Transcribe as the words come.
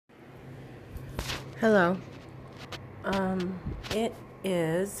Hello. It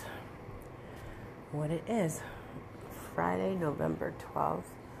is what it is. Friday, November 12th.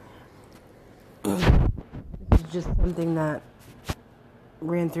 This is just something that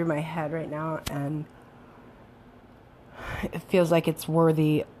ran through my head right now, and it feels like it's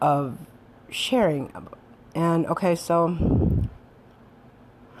worthy of sharing. And okay, so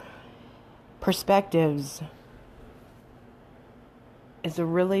perspectives is a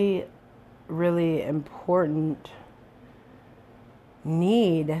really important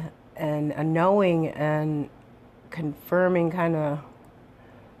need, and a knowing and confirming kind of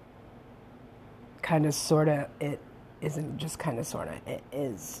sort of. It isn't just kind of sort of, it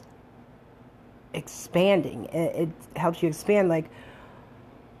is expanding. It helps you expand, like,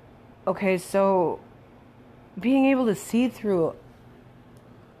 okay, so being able to see through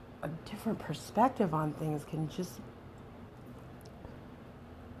a different perspective on things can just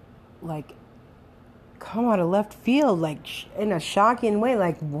like come out of left field, like in a shocking way.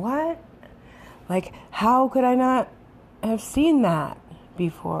 Like, what? Like, how could I not have seen that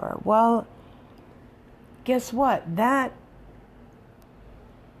before? Well, guess what? That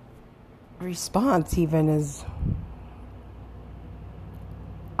response even is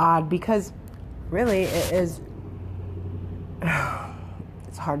odd, because really it is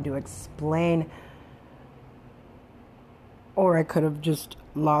it's hard to explain, or I could have just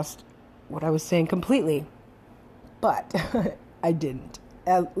lost what I was saying completely, but I didn't,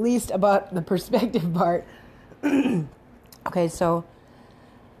 at least about the perspective part. Okay, so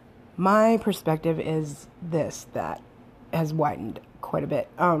my perspective is this, that has widened quite a bit.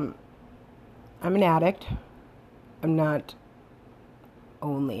 I'm an addict. I'm not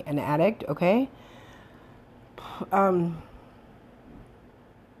only an addict, okay?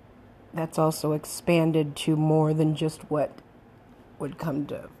 That's also expanded to more than just what would come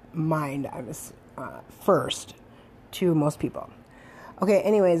to mind, I was first to most people. Okay,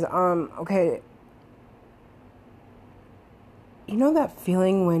 anyways, okay. You know that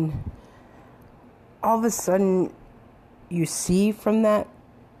feeling when all of a sudden you see from that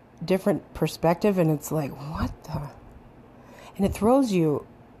different perspective, and it's like, what the? And it throws you.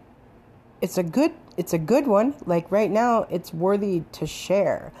 It's a good one. Like right now, it's worthy to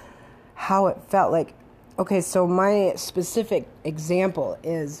share how it felt. Like, okay, so my specific example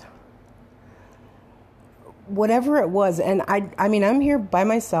is whatever it was, and I mean, I'm here by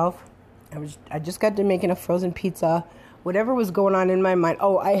myself. I just got to making a frozen pizza. Whatever was going on in my mind.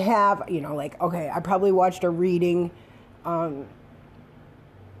 Oh, I have, like, okay, I probably watched a reading. I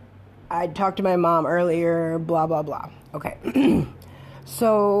talked to my mom earlier, blah, blah, blah. Okay.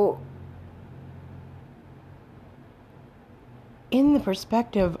 So, in the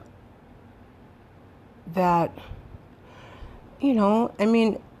perspective that, I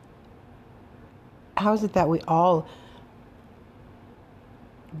mean, how is it that we all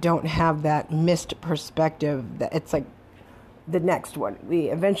don't have that missed perspective, that it's like the next one? We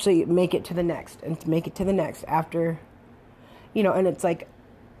eventually make it to the next and make it to the next after, and it's like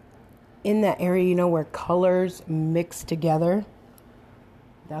in that area, where colors mix together.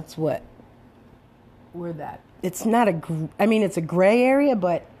 That's where that. It's not it's a gray area,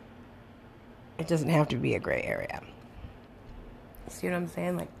 but it doesn't have to be a gray area. See what I'm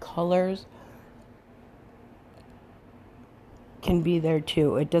saying? Like, colors can be there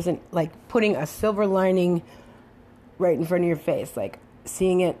too. It doesn't, like putting a silver lining right in front of your face, like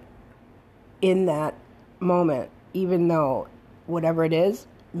seeing it in that moment, even though whatever it is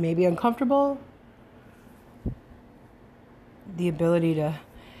may be uncomfortable. The ability to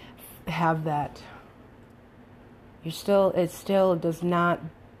have that, it still does not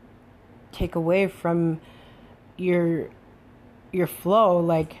take away from your flow,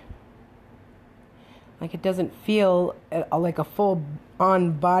 like it doesn't feel like a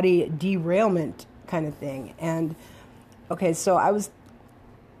full-on body derailment kind of thing. And okay, so I was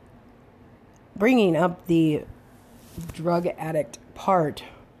bringing up the drug addict part,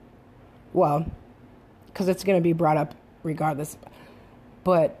 well, because it's going to be brought up regardless,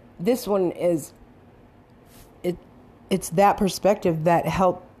 but this one is, it's that perspective that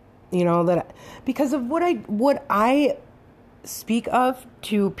helped, that because of what I speak of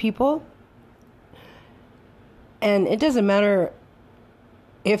to people. And it doesn't matter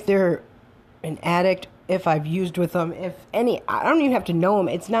if they're an addict, if I've used with them, I don't even have to know them.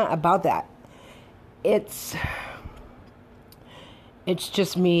 It's not about that. It's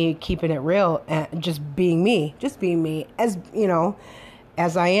just me keeping it real and just being me as,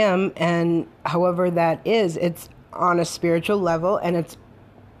 as I am. And however that is, it's on a spiritual level, and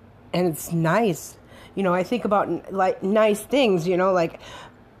it's nice. I think about like nice things, like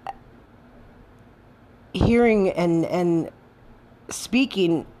hearing and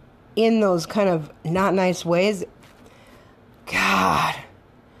speaking in those kind of not nice ways, God,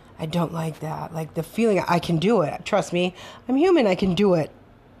 I don't like that. Like the feeling I can do it. Trust me, I'm human. I can do it.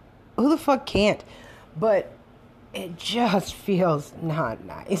 Who the fuck can't? But it just feels not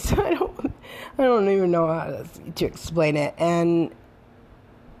nice. I don't even know how to explain it. And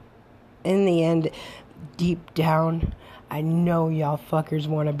in the end, deep down, I know y'all fuckers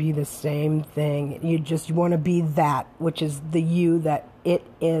want to be the same thing. You just want to be that, which is the you that it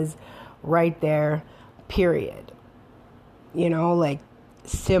is right there, period. You know, like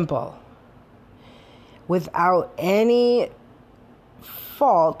simple. Without any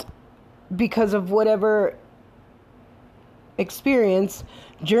fault because of whatever experience,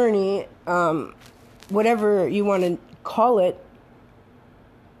 journey, whatever you want to call it,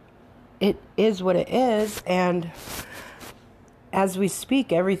 it is what it is. And as we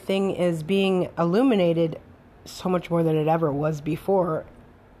speak, everything is being illuminated so much more than it ever was before.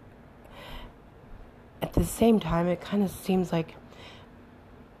 At the same time, it kind of seems like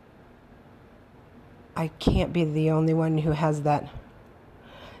I can't be the only one who has that.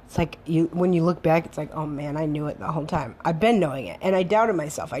 It's like when you look back, it's like, oh man, I knew it the whole time. I've been knowing it. And I doubted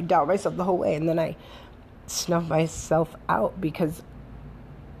myself. I doubted myself the whole way. And then I snuffed myself out because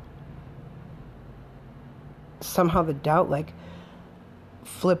somehow the doubt like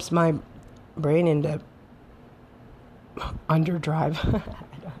flips my brain into underdrive.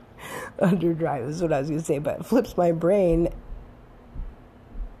 Underdrive is what I was going to say, but flips my brain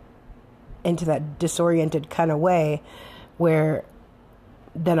into that disoriented kind of way where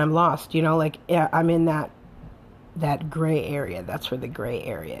then I'm lost, you know, like, yeah, I'm in that gray area. That's where the gray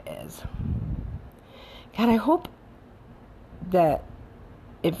area is. God, I hope that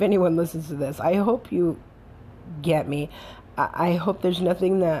if anyone listens to this, I hope you get me. I hope there's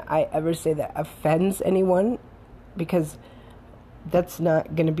nothing that I ever say that offends anyone, because that's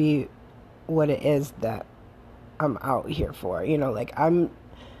not going to be what it is that I'm out here for. You know, like I'm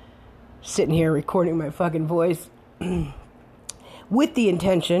sitting here recording my fucking voice with the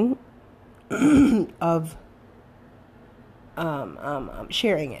intention of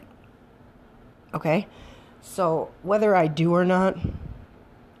sharing it. Okay? So whether I do or not,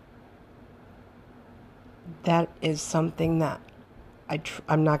 that is something that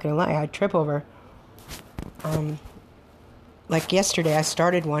I'm not going to lie, I trip over. Like yesterday, I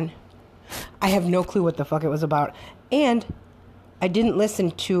started one. I have no clue what the fuck it was about. And I didn't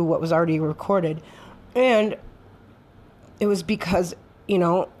listen to what was already recorded. And it was because, you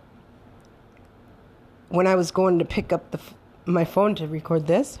know, when I was going to pick up my phone to record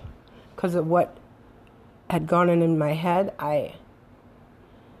this, because of what had gone in my head, I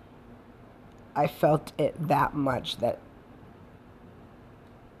felt it that much that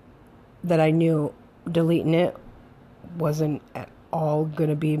I knew deleting it wasn't at all going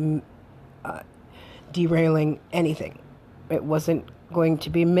to be derailing anything. It wasn't going to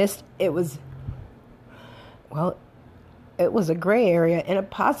be missed. It was a gray area in a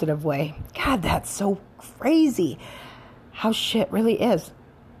positive way. God, that's so crazy how shit really is.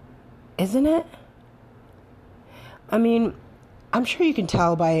 Isn't it? I mean, I'm sure you can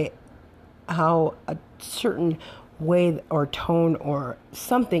tell by how a certain way or tone or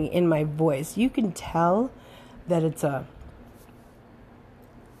something in my voice, you can tell that it's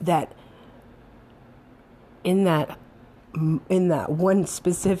that in that one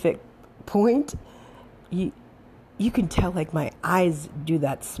specific point, you can tell like my eyes do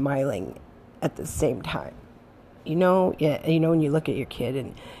that smiling at the same time. You know, yeah, you know when you look at your kid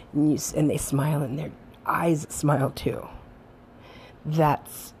and they smile and their eyes smile too.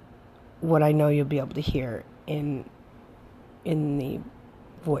 That's what I know you'll be able to hear in the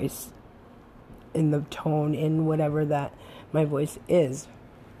voice, in the tone, in whatever that my voice is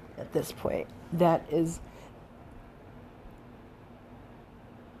at this point. That is,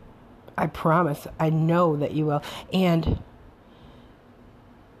 I promise, I know that you will. And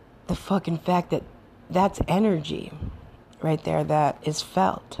the fucking fact that that's energy right there that is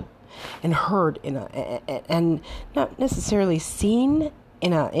felt and heard and not necessarily seen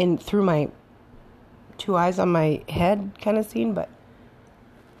in through my two eyes on my head kind of scene, but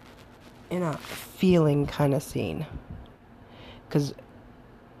in a feeling kind of scene. Because,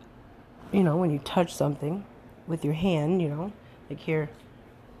 you know, when you touch something with your hand, you know, like here,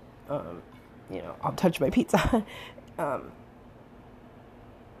 you know, I'll touch my pizza.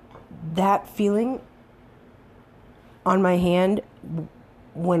 That feeling on my hand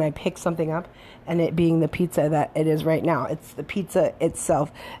when I pick something up, and it being the pizza that it is right now. It's the pizza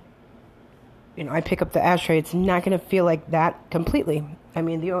itself. I pick up the ashtray, it's not going to feel like that completely. I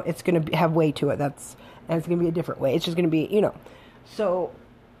mean, it's going to have weight to it. And it's going to be a different way. It's just going to be, so,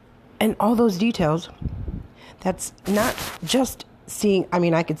 and all those details, that's not just seeing. I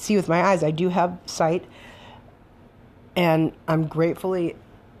mean, I could see with my eyes. I do have sight, and I'm gratefully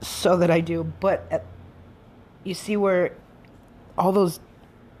so that I do. But you see where all those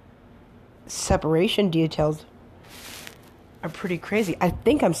separation details are pretty crazy. I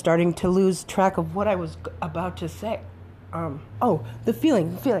think I'm starting to lose track of what I was about to say. The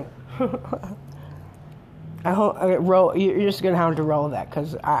feeling. I hope roll. You're just gonna have to roll with that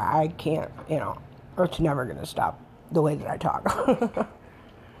because I can't. Or it's never gonna stop the way that I talk.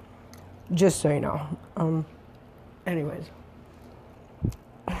 Just so you know. Anyways,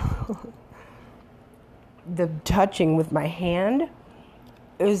 the touching with my hand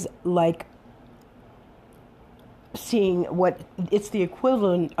is like seeing it's the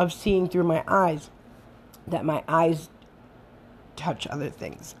equivalent of seeing through my eyes, that my eyes touch other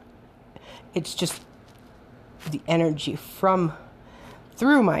things. It's just the energy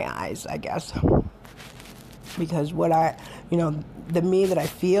through my eyes, I guess, because the me that I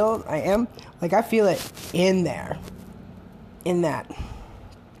feel, I feel it in there, in that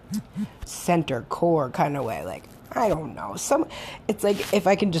center core kind of way. Like, I don't know. It's like if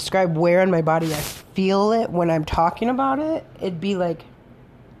I can describe where in my body I feel it when I'm talking about it, it'd be like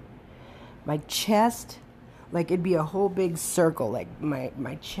my chest. Like, it'd be a whole big circle, like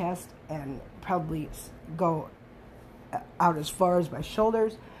my chest, and probably go out as far as my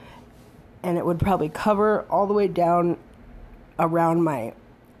shoulders. And it would probably cover all the way down around my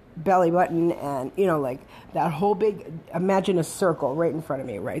belly button. And, like that whole big, imagine a circle right in front of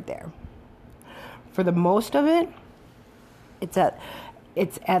me, right there. For the most of it, it's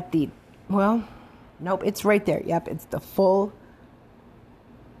at the, well, nope, it's right there. Yep, it's the full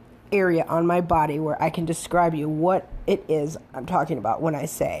area on my body where I can describe you what it is I'm talking about when I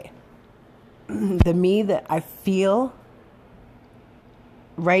say the me that I feel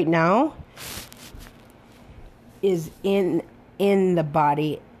right now is in the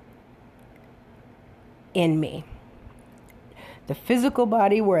body, in me. The physical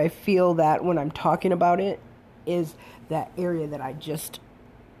body where I feel that when I'm talking about it is that area that I just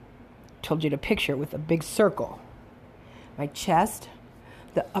told you to picture with a big circle. My chest,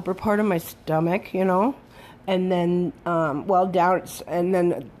 the upper part of my stomach, and then, down, and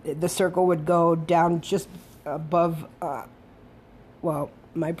then the circle would go down just above,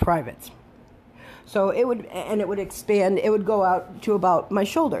 my privates. So it would expand, it would go out to about my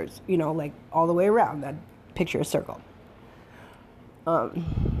shoulders, like all the way around. That picture a circle.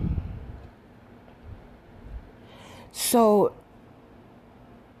 So,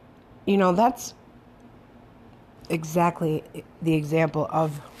 that's exactly the example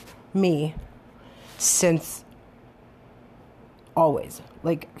of me since always.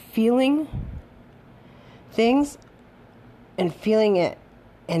 Like, feeling things and feeling it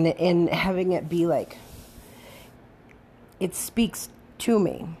and having it be like, it speaks to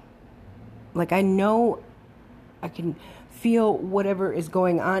me. Like, I know I can feel whatever is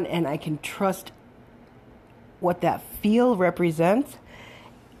going on, and I can trust what that feel represents.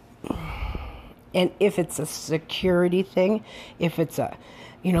 And if it's a security thing, if it's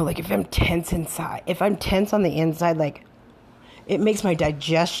like if I'm tense inside, if I'm tense on the inside, like, it makes my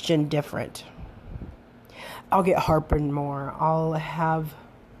digestion different. I'll get heartburn more. I'll have,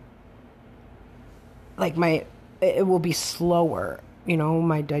 like, it will be slower,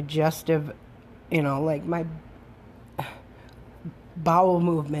 my digestive, like my bowel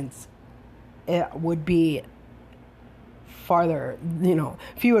movements, it would be farther,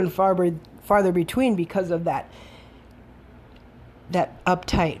 few and farther between because of that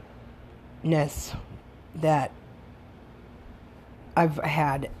uptightness that I've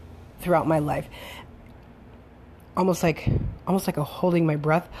had throughout my life. Almost like a holding my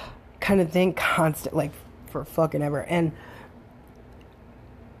breath kind of thing, constant, like for fucking ever. And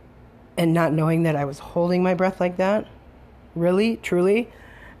not knowing that I was holding my breath like that, really, truly,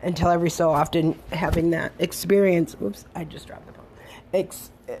 until every so often having that experience. Whoops, I just dropped the phone.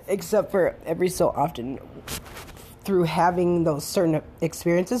 Except for every so often through having those certain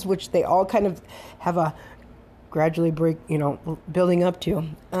experiences, which they all kind of have a gradually building up to.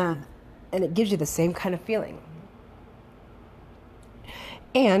 And it gives you the same kind of feeling.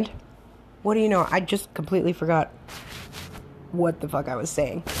 And what do you know? I just completely forgot what the fuck I was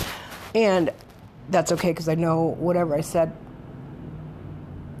saying. And that's okay, because I know whatever I said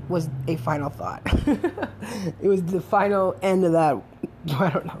was a final thought. It was the final end of that, I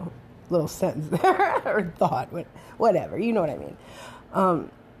don't know, little sentence there, or thought, whatever, you know what I mean.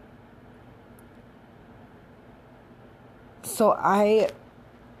 So I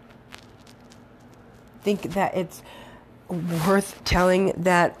think that it's worth telling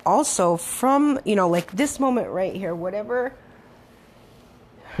that also from, like this moment right here, whatever.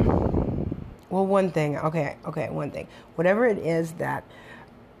 Well, one thing. Okay, one thing. Whatever it is that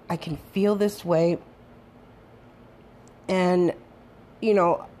I can feel this way, and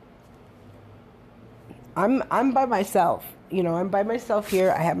I'm by myself. I'm by myself here.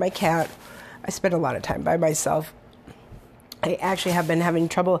 I have my cat. I spend a lot of time by myself. I actually have been having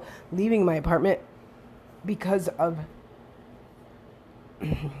trouble leaving my apartment because of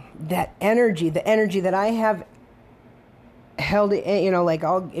that energy, the energy that I have held, like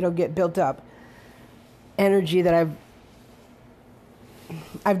it'll get built up. Energy that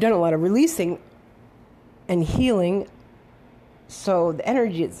I've done a lot of releasing and healing. So the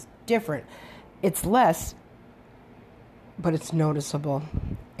energy is different. It's less, but it's noticeable.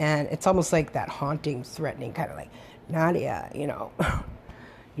 And it's almost like that haunting, threatening kind of like, Nadia,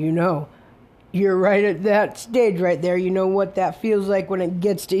 you're right at that stage right there. You know what that feels like when it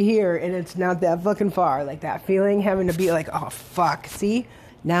gets to here and it's not that fucking far. Like that feeling, having to be like, oh, fuck. See,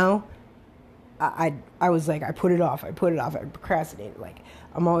 now I was like, I put it off. I procrastinated. Like,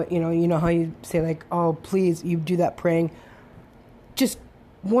 I'm all, you know how you say like, oh, please, you do that praying. Just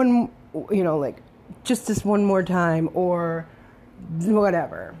one, like, just this one more time or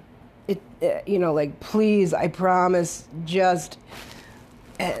whatever. Like, please, I promise, just,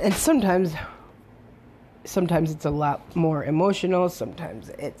 and sometimes it's a lot more emotional. Sometimes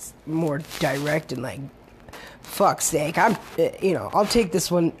it's more direct and like, fuck's sake, I'll take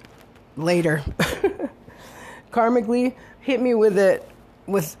this one later. Karmically, hit me with it,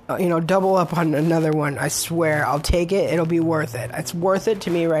 with, double up on another one. I swear, I'll take it. It'll be worth it. It's worth it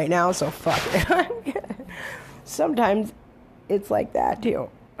to me right now, so fuck it. Sometimes it's like that too.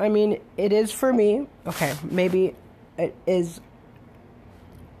 I mean, it is for me. Okay, maybe it is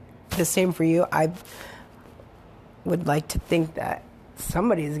the same for you. I would like to think that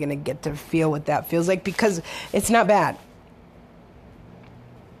somebody is going to get to feel what that feels like, because it's not bad.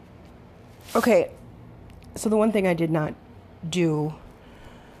 Okay, so the one thing I did not do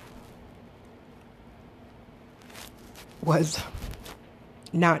was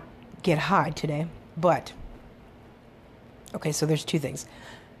not get high today, but okay, so there's two things.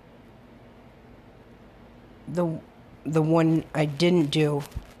 The one I didn't do,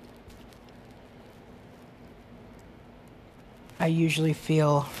 I usually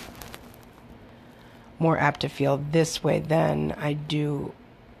feel more apt to feel this way than I do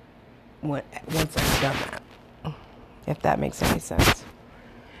once I've done that, if that makes any sense.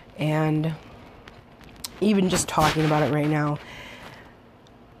 And even just talking about it right now,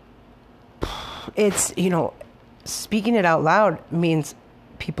 it's, speaking it out loud means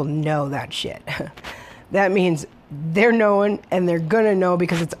people know that shit. That means they're knowing, and they're going to know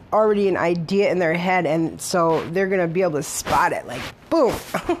because it's already an idea in their head, and so they're going to be able to spot it, like, boom,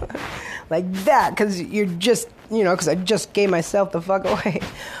 like that, because you're just, because I just gave myself the fuck away,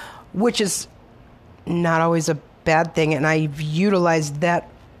 which is not always a bad thing, and I've utilized that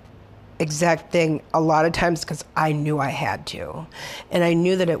exact thing a lot of times because I knew I had to, and I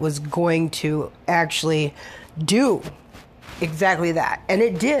knew that it was going to actually do exactly that, and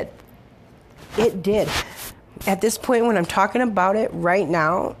it did. It did. At this point, when I'm talking about it right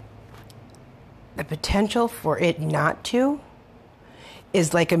now, the potential for it not to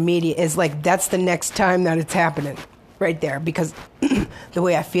is like immediate, is like that's the next time that it's happening right there, because the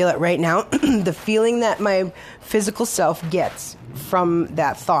way I feel it right now, the feeling that my physical self gets from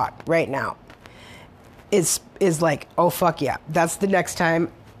that thought right now is like, oh fuck yeah, that's the next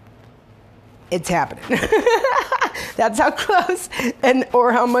time it's happening. That's how close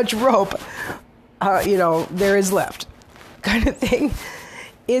or how much rope there is left, kind of thing.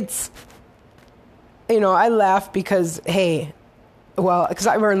 It's, I laugh because, because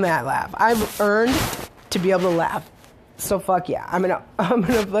I've earned that laugh. I've earned to be able to laugh. So fuck yeah, I'm gonna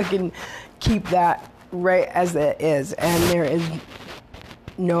fucking keep that right as it is, and there is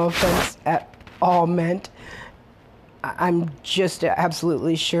no offense at all meant. I'm just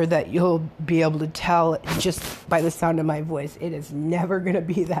absolutely sure that you'll be able to tell just by the sound of my voice. It is never going to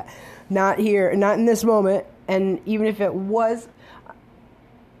be that. Not here, not in this moment. And even if it was,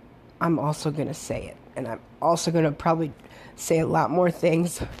 I'm also going to say it. And I'm also going to probably say a lot more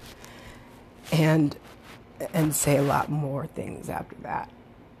things and say a lot more things after that.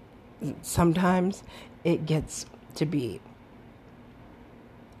 Sometimes it gets to be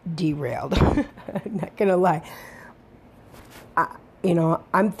derailed. I'm not going to lie.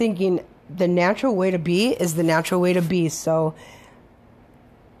 I'm thinking the natural way to be is the natural way to be. So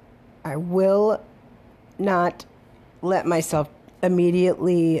I will not let myself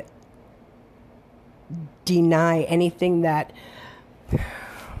immediately deny anything that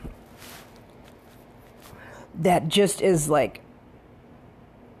just is like,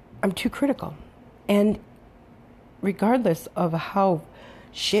 I'm too critical. And regardless of how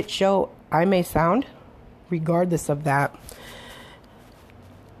shit show I may sound, regardless of that,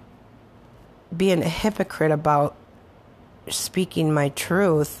 being a hypocrite about speaking my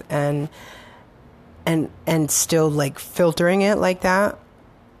truth and still like filtering it like that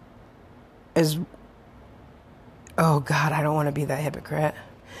is, oh God, I don't want to be that hypocrite,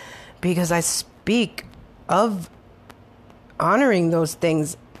 because I speak of honoring those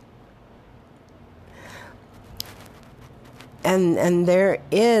things, and there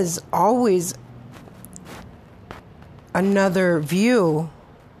is always another view,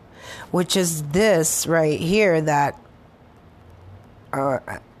 which is this right here, that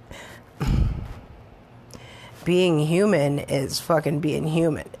being human is fucking being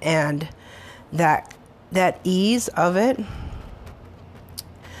human, and that ease of it,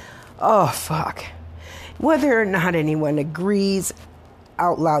 oh fuck, whether or not anyone agrees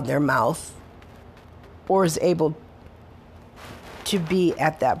out loud their mouth or is able to be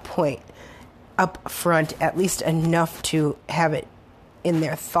at that point up front, at least enough to have it in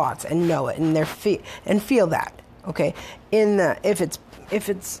their thoughts and know it in their and feel that, okay, in the if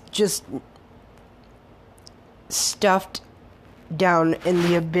it's just stuffed down in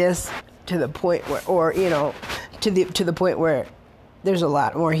the abyss to the point where, or you know, to the point where there's a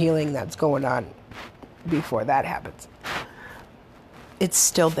lot more healing that's going on before that happens. It's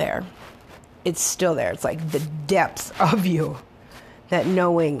still there. It's still there. It's like the depths of you, that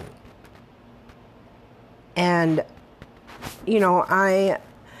knowing. And you know, I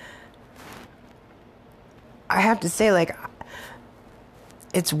have to say, like,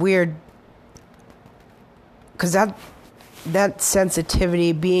 it's weird, because that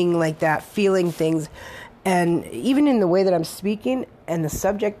sensitivity, being like that, feeling things, and even in the way that I'm speaking and the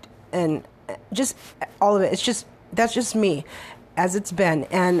subject and just all of it, that's just me as it's been.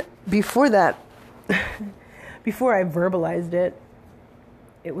 And before that, before I verbalized it,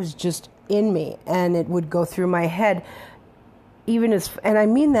 it was just in me, and it would go through my head, and I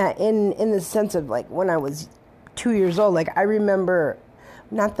mean that in the sense of, like, when I was 2 years old, like, I remember,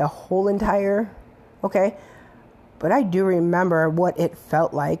 not the whole entire, okay, but I do remember what it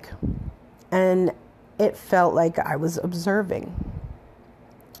felt like, and it felt like I was observing.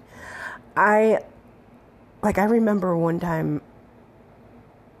 I remember one time,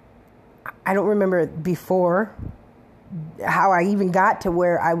 I don't remember before how I even got to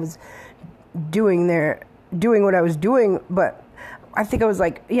where I was doing what I was doing, but I think I was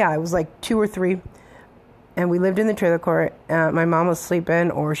like 2 or 3, and we lived in the trailer court. My mom was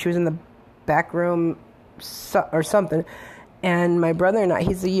sleeping, or she was in the back room or something, and my brother and I,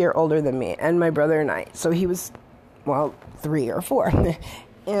 he's a year older than me, and my brother and I, so he was, 3 or 4,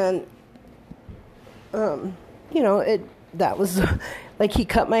 and you know, that was like, he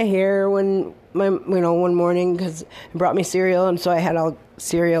cut my hair one morning, because he brought me cereal, and so I had all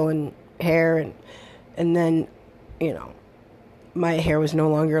cereal and hair, and then, you know, my hair was no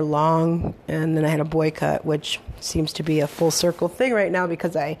longer long, and then I had a boy cut, which seems to be a full circle thing right now,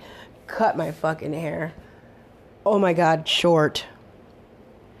 because I cut my fucking hair, oh my God, short.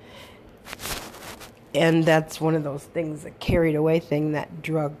 And that's one of those things, a carried away thing that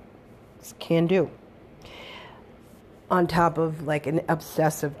drugs can do, on top of like an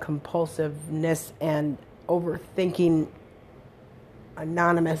obsessive compulsiveness and overthinking,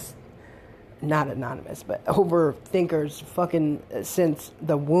 not anonymous, but overthinkers fucking since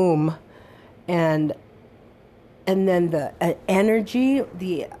the womb. And then the energy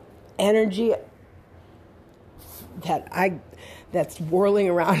that's whirling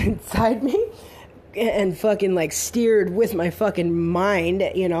around inside me, and fucking like steered with my fucking mind,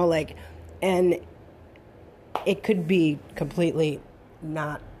 you know, like, and it could be completely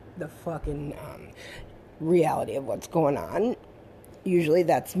not the fucking reality of what's going on. Usually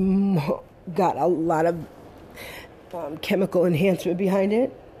that's got a lot of chemical enhancement behind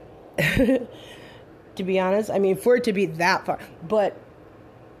it, to be honest. I mean, for it to be that far. But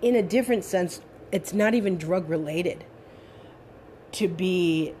in a different sense, it's not even drug related to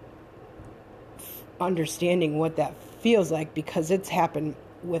be understanding what that feels like, because it's happened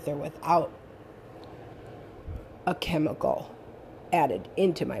with or without a chemical added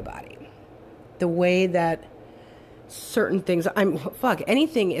into my body. The way that certain things,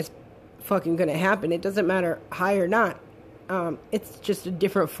 anything is fucking gonna happen. It doesn't matter high or not. It's just a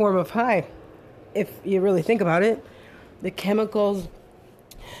different form of high, if you really think about it. The chemicals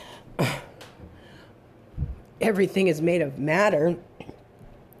everything is made of matter.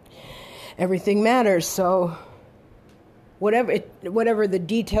 Everything matters. So whatever the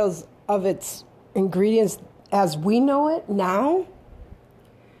details of its ingredients as we know it now,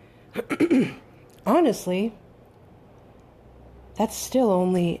 honestly, that's still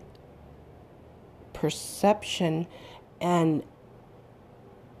only perception. And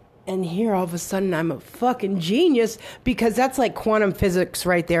here all of a sudden I'm a fucking genius, because that's like quantum physics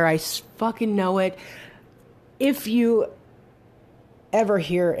right there. I fucking know it. If you ever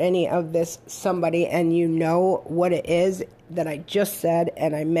hear any of this, somebody, and you know what it is that I just said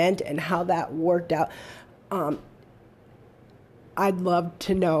and I meant and how that worked out, I'd love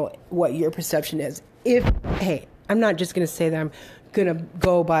to know what your perception is. Hey, I'm not just going to say that I'm going to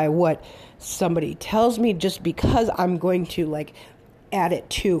go by what somebody tells me just because I'm going to like add it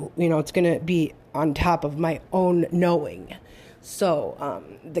to, it's going to be on top of my own knowing. So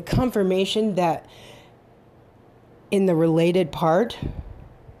the confirmation that in the related part,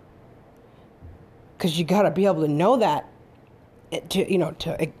 because you got to be able to know that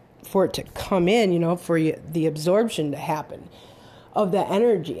for it to come in, for the absorption to happen of that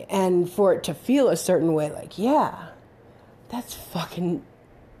energy, and for it to feel a certain way, like, yeah, that's fucking,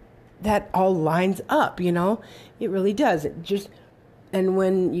 that all lines up, it really does. And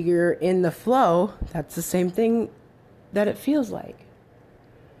when you're in the flow, that's the same thing that it feels like.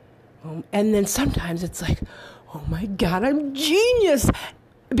 And then sometimes it's like, oh my God, I'm genius.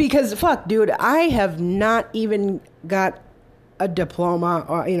 Because fuck, dude, I have not even got a diploma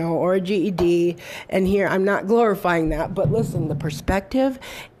or a GED. And here, I'm not glorifying that. But listen, the perspective,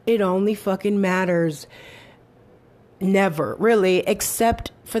 it only fucking matters. Never, really,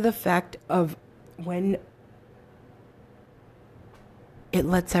 except for the fact of when it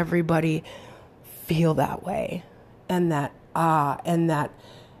lets everybody feel that way. And that, and that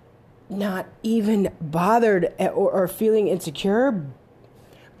not even bothered or feeling insecure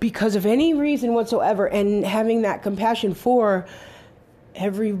because of any reason whatsoever, and having that compassion for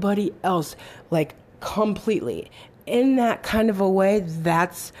everybody else, like completely in that kind of a way.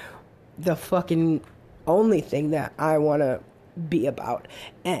 That's the fucking only thing that I want to be about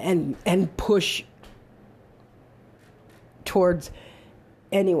and push towards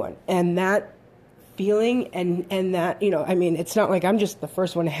anyone. And that feeling and that, it's not like I'm just the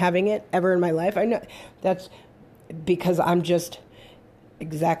first one having it ever in my life. I know that's because I'm just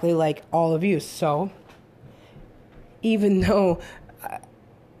exactly like all of you. So even though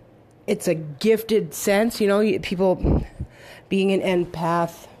it's a gifted sense, people being an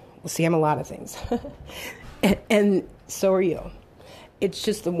empath, well, see, I'm a lot of things. and so are you. It's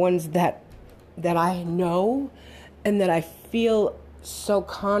just the ones that I know and that I feel so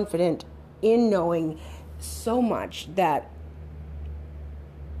confident in knowing so much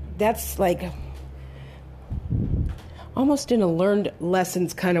that's like almost in a learned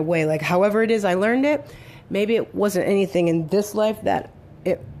lessons kind of way. Like, however it is I learned it, maybe it wasn't anything in this life that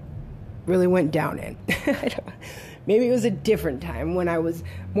it really went down in. Maybe it was a different time when I was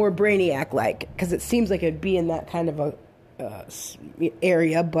more brainiac-like, because it seems like it'd be in that kind of a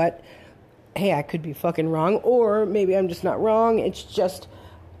area, but hey, I could be fucking wrong, or maybe I'm just not wrong. It's just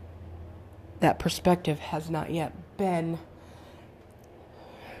that perspective has not made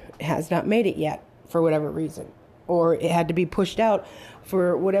it yet for whatever reason. Or it had to be pushed out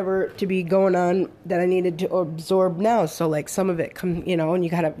for whatever to be going on that I needed to absorb now. So like some of it and you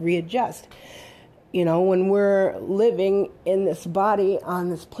gotta readjust. When we're living in this body on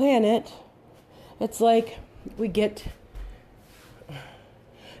this planet, it's like we get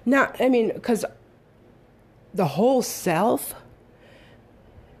because the whole self,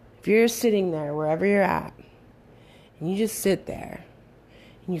 if you're sitting there wherever you're at, and you just sit there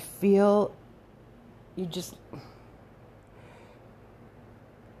and you feel,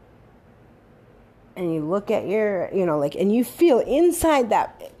 and you look at your, and you feel inside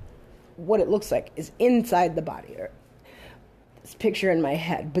that, what it looks like is inside the body, or this picture in my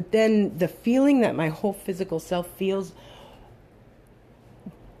head. But then the feeling that my whole physical self feels,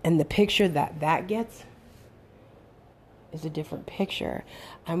 and the picture that gets is a different picture.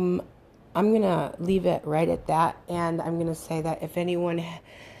 I'm going to leave it right at that, and I'm going to say that if anyone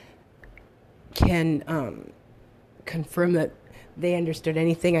can confirm that they understood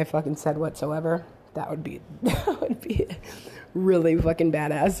anything I fucking said whatsoever, that would be really fucking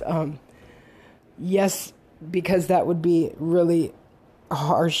badass. Yes, because that would be really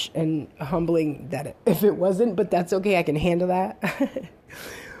harsh and humbling if it wasn't, but that's okay. I can handle that.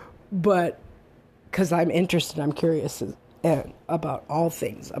 But because I'm interested, I'm curious about all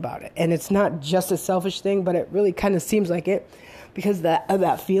things about it. And it's not just a selfish thing, but it really kind of seems like it because of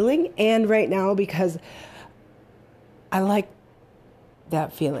that feeling. And right now, because I like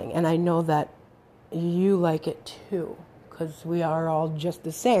that feeling, and I know that you like it too, because we are all just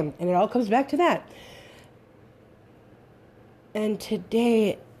the same, and it all comes back to that. And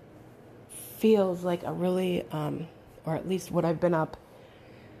today feels like a really, or at least what I've been up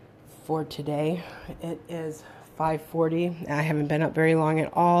for today. It is 5:40. I haven't been up very long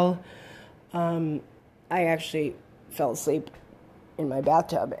at all. I actually fell asleep in my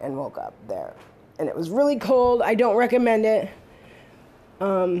bathtub and woke up there. And it was really cold. I don't recommend it.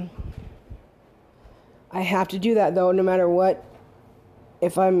 I have to do that, though, no matter what.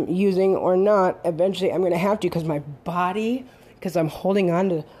 If I'm using or not, eventually I'm going to have to, because my body, because I'm holding on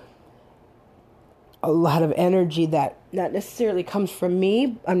to a lot of energy that not necessarily comes from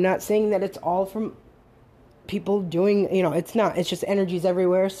me. I'm not saying that it's all from people doing, it's not. It's just energies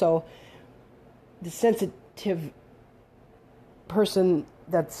everywhere. So the sensitive person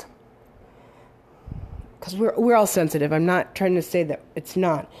that's, because we're all sensitive. I'm not trying to say that it's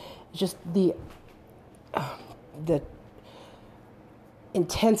not. It's just the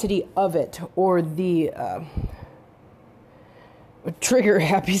intensity of it, or the trigger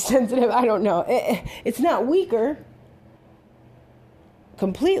happy sensitive. I don't know. It's not weaker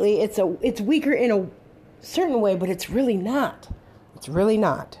completely. It's weaker in a certain way, but it's really not. It's really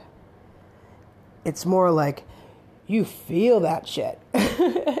not. It's more like you feel that shit.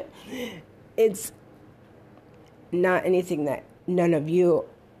 It's not anything that none of you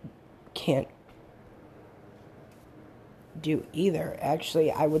can't do either. Actually,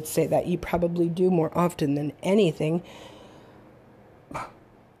 I would say that you probably do more often than anything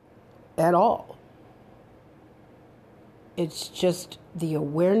at all. It's just the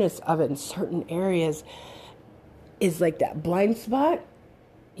awareness of it in certain areas is like that blind spot.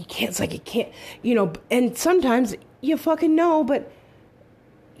 It's like you can't, and sometimes you fucking know, but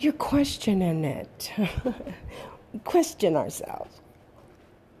you're questioning it. We question ourselves.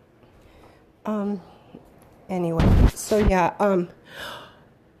 Anyway, so yeah,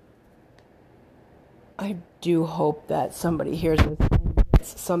 I do hope that somebody hears this and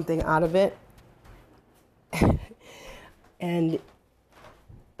gets something out of it. And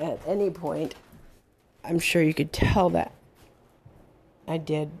at any point, I'm sure you could tell that I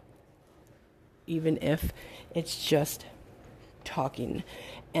did, even if it's just talking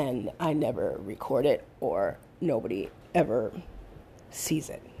and I never record it, or nobody ever sees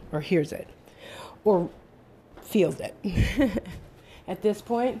it or hears it or feels it. At this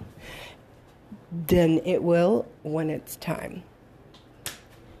point, then it will when it's time.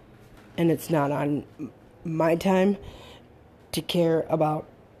 And it's not on my time to care about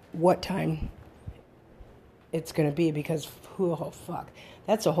what time it's going to be, because oh fuck,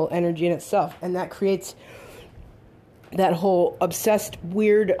 that's a whole energy in itself, and that creates that whole obsessed,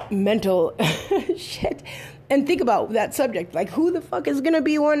 weird, mental shit. And think about that subject. Like, who the fuck is going to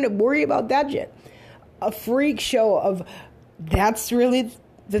be one to worry about that shit? A freak show of that's really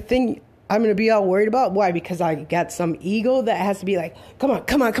the thing I'm going to be all worried about. Why? Because I got some ego that has to be like, come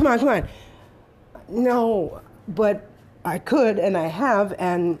on. No, but I could, and I have,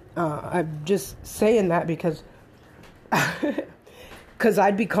 and I'm just saying that because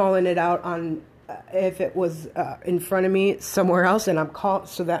I'd be calling it out on if it was in front of me somewhere else, and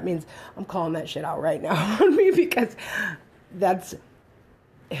so that means I'm calling that shit out right now on me, because that's,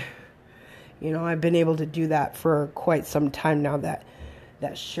 I've been able to do that for quite some time now, that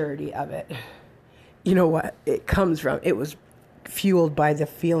surety of it. You know what it comes from? It was fueled by the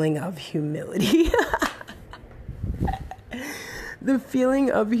feeling of humility. The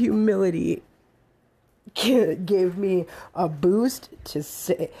feeling of humility gave me a boost to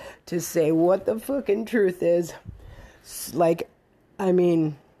say what the fucking truth is. Like,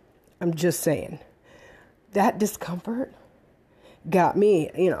 I'm just saying, that discomfort got me,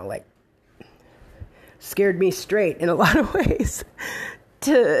 scared me straight in a lot of ways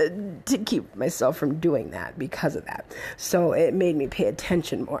to keep myself from doing that because of that. So it made me pay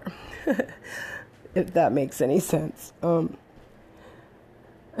attention more, if that makes any sense. All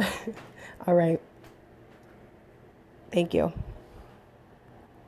right. Thank you.